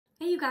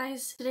Hey you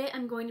guys! Today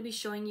I'm going to be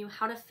showing you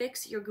how to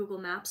fix your Google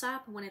Maps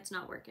app when it's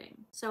not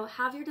working. So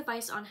have your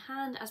device on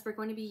hand as we're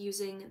going to be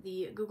using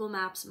the Google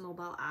Maps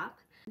mobile app.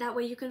 That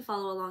way you can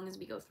follow along as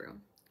we go through.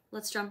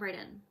 Let's jump right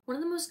in. One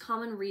of the most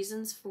common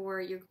reasons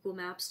for your Google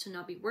Maps to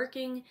not be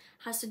working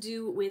has to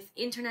do with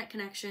internet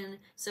connection.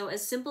 So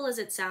as simple as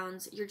it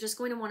sounds, you're just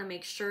going to want to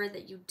make sure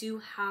that you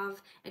do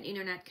have an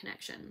internet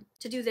connection.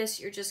 To do this,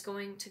 you're just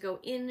going to go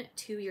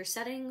into your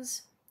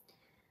settings,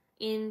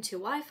 into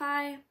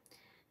Wi-Fi,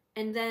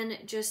 and then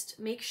just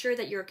make sure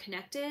that you're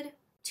connected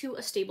to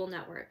a stable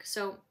network.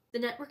 So the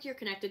network you're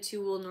connected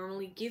to will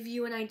normally give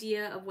you an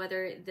idea of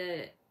whether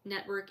the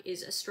network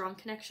is a strong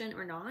connection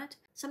or not.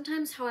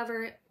 Sometimes,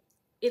 however,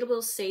 it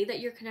will say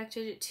that you're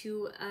connected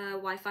to a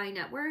Wi-Fi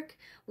network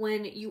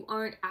when you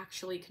aren't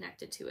actually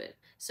connected to it.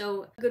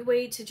 So a good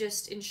way to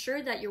just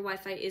ensure that your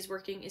Wi-Fi is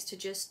working is to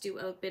just do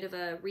a bit of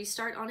a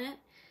restart on it.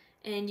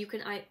 And you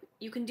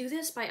can do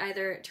this by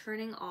either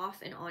turning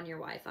off and on your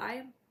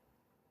Wi-Fi.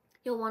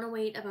 You'll want to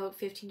wait about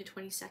 15 to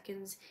 20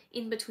 seconds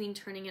in between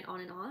turning it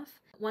on and off.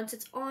 Once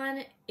it's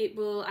on, it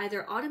will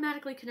either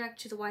automatically connect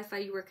to the Wi-Fi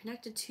you were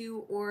connected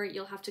to, or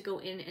you'll have to go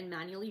in and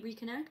manually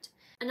reconnect.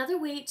 Another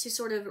way to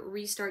sort of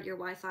restart your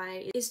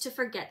Wi-Fi is to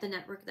forget the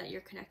network that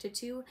you're connected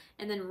to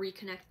and then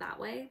reconnect that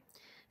way.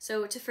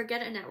 So to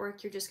forget a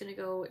network, you're just going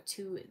to go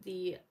to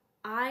the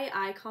eye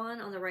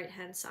icon on the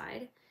right-hand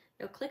side.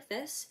 You'll click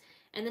this,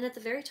 and then at the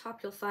very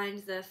top, you'll find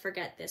the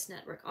Forget This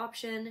Network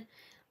option.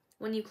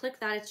 When you click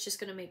that, it's just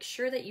going to make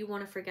sure that you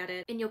want to forget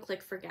it, and you'll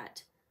click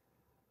Forget.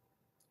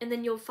 And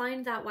then you'll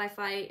find that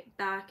Wi-Fi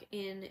back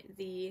in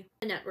the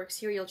networks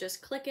here. You'll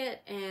just click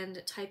it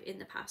and type in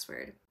the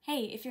password.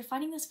 Hey, if you're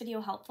finding this video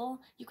helpful,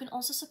 you can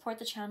also support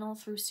the channel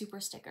through super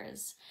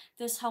stickers.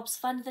 This helps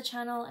fund the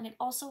channel, and it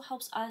also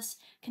helps us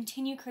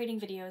continue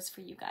creating videos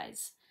for you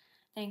guys.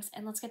 Thanks,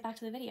 and let's get back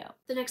to the video.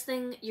 The next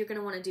thing you're going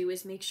to want to do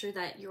is make sure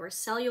that your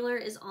cellular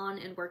is on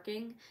and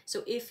working.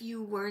 So if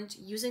you weren't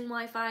using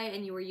Wi-Fi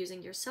and you were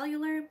using your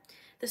cellular,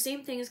 the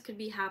same things could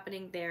be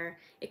happening there.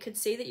 It could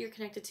say that you're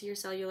connected to your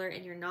cellular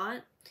and you're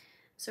not.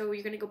 So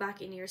you're going to go back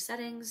into your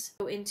settings,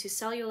 go into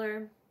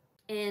cellular,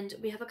 and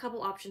we have a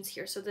couple options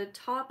here. So the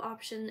top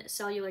option,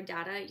 cellular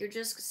data, you're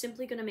just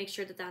simply going to make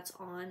sure that that's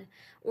on,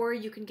 or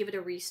you can give it a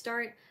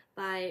restart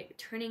by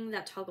turning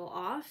that toggle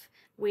off,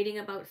 waiting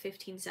about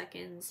 15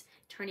 seconds,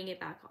 turning it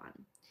back on.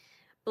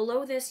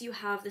 Below this, you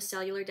have the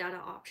cellular data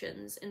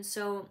options. And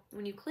so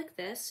when you click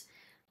this,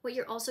 what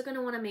you're also going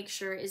to want to make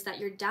sure is that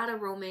your data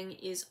roaming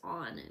is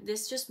on.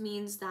 This just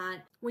means that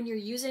when you're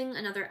using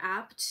another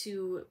app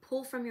to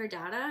pull from your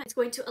data, it's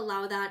going to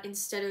allow that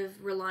instead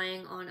of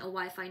relying on a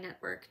Wi-Fi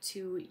network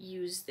to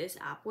use this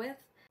app with.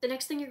 The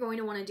next thing you're going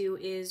to want to do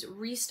is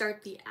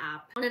restart the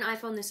app. On an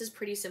iPhone, this is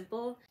pretty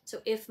simple.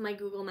 So if my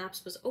Google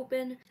Maps was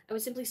open, I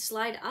would simply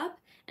slide up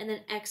and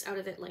then X out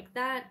of it like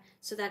that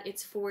so that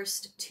it's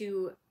forced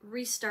to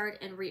restart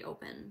and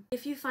reopen.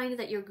 If you find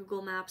that your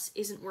Google Maps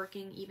isn't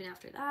working even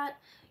after that,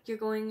 you're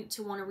going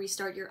to want to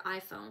restart your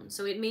iPhone.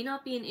 So it may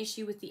not be an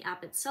issue with the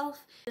app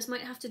itself. This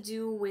might have to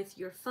do with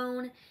your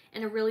phone,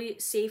 and a really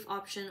safe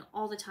option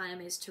all the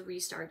time is to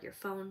restart your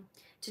phone.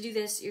 To do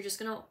this, you're just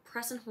going to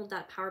press and hold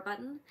that power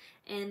button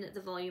and the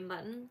volume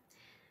button,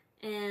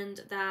 and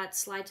that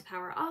slide to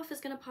power off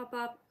is going to pop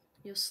up.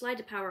 You'll slide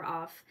to power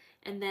off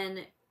and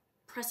then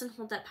press and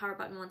hold that power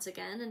button once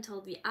again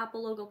until the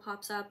Apple logo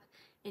pops up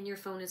and your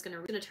phone is going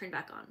to turn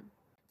back on.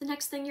 The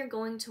next thing you're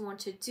going to want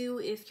to do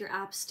if your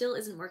app still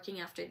isn't working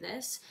after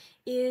this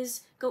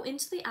is go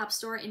into the App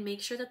Store and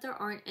make sure that there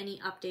aren't any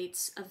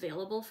updates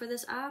available for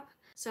this app.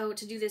 So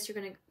to do this, you're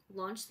going to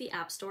launch the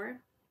App Store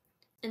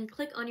and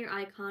click on your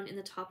icon in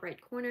the top right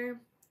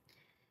corner.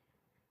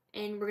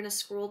 And we're going to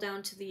scroll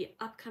down to the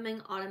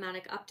upcoming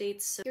automatic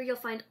updates. So here you'll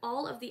find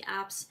all of the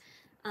apps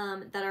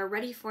that are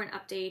ready for an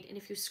update. And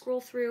if you scroll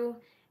through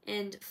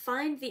and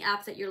find the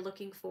app that you're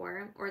looking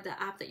for, or the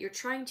app that you're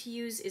trying to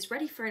use is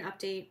ready for an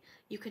update,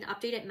 you can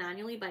update it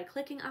manually by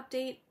clicking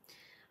update.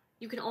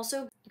 You can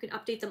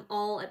update them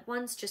all at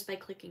once just by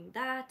clicking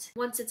that.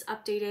 Once it's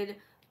updated,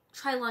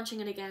 try launching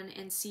it again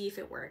and see if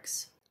it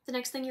works. The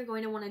next thing you're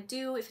going to want to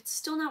do if it's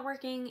still not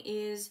working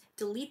is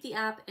delete the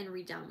app and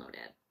re-download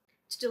it.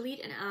 To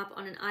delete an app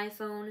on an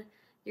iPhone,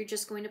 you're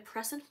just going to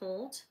press and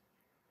hold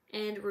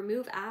and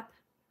remove app.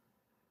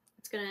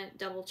 It's going to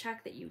double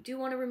check that you do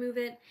want to remove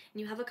it, and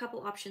you have a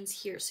couple options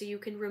here. So you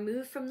can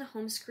remove from the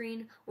home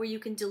screen, or you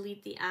can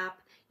delete the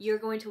app. You're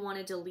going to want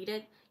to delete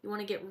it. You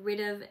want to get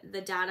rid of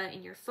the data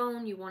in your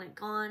phone, you want it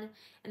gone,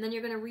 and then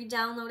you're going to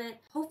re-download it,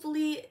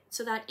 hopefully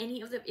so that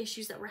any of the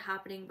issues that were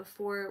happening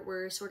before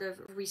were sort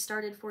of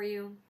restarted for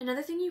you.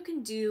 Another thing you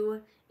can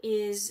do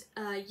is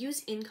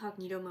use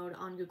Incognito mode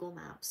on Google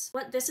Maps.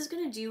 What this is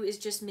going to do is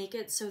just make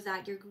it so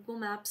that your Google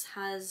Maps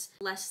has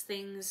less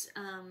things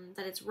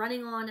that it's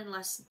running on and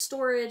less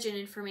storage and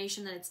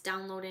information that it's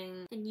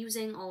downloading and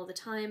using all the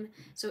time.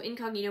 So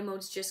Incognito mode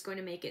is just going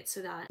to make it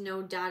so that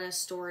no data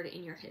stored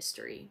in your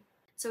history.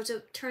 So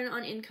to turn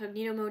on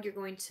Incognito mode, you're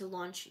going to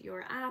launch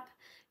your app,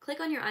 click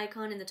on your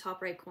icon in the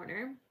top right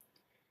corner,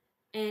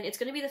 and it's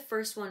going to be the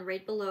first one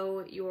right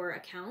below your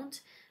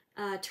account.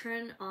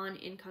 Turn on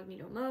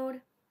incognito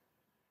mode,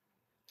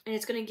 and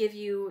it's going to give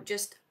you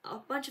just a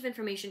bunch of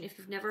information. If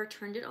you've never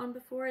turned it on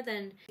before,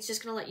 then it's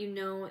just going to let you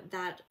know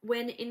that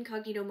when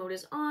incognito mode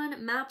is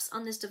on, maps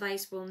on this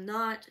device will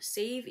not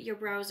save your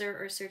browser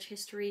or search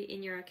history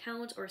in your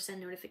account or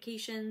send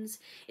notifications.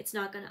 It's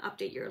not going to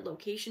update your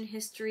location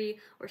history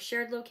or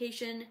shared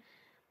location,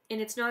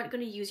 and it's not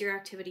going to use your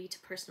activity to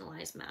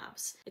personalize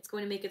maps. It's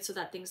going to make it so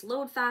that things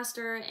load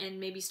faster and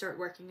maybe start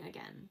working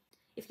again.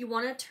 If you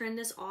want to turn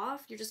this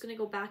off, you're just going to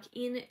go back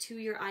into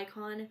your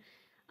icon,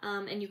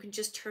 and you can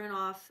just turn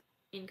off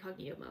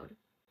incognito mode.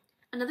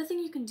 Another thing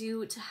you can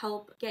do to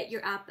help get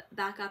your app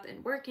back up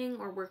and working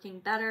or working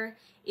better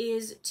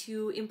is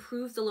to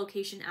improve the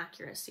location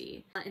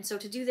accuracy. And so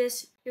to do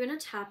this, you're going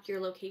to tap your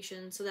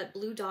location, so that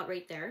blue dot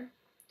right there.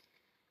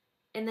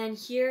 And then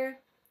here,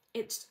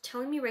 it's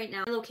telling me right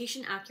now, my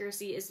location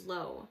accuracy is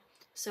low.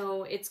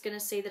 So it's going to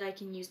say that I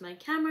can use my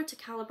camera to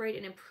calibrate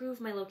and improve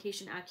my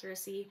location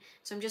accuracy.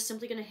 So I'm just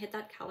simply going to hit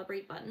that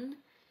calibrate button.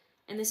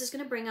 And this is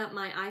going to bring up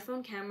my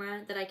iPhone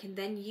camera that I can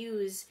then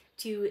use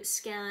to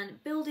scan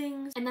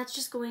buildings. And that's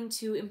just going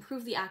to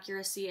improve the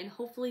accuracy and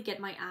hopefully get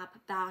my app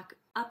back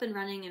up and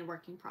running and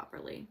working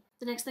properly.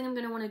 The next thing I'm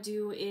going to want to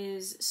do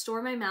is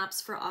store my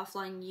maps for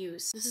offline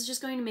use. This is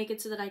just going to make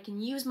it so that I can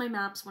use my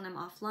maps when I'm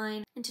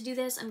offline. And to do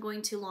this, I'm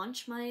going to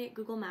launch my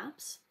Google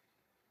Maps.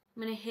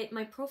 I'm going to hit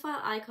my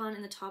profile icon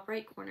in the top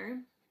right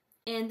corner.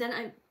 And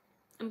then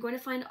I'm going to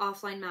find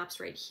offline maps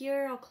right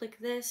here. I'll click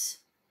this,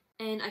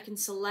 and I can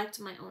select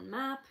my own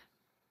map.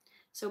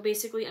 So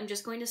basically, I'm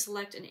just going to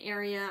select an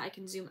area. I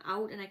can zoom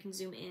out and I can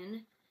zoom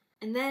in.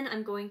 And then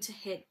I'm going to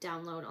hit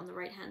download on the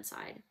right-hand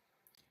side.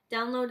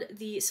 Download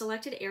the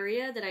selected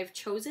area that I've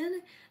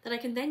chosen that I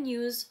can then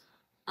use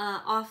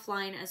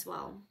offline as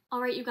well.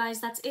 Alright you guys,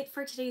 that's it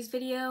for today's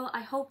video. I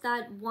hope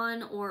that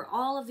one or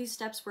all of these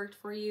steps worked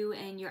for you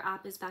and your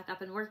app is back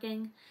up and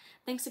working.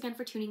 Thanks again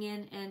for tuning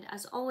in, and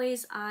as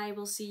always, I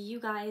will see you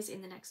guys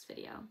in the next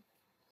video.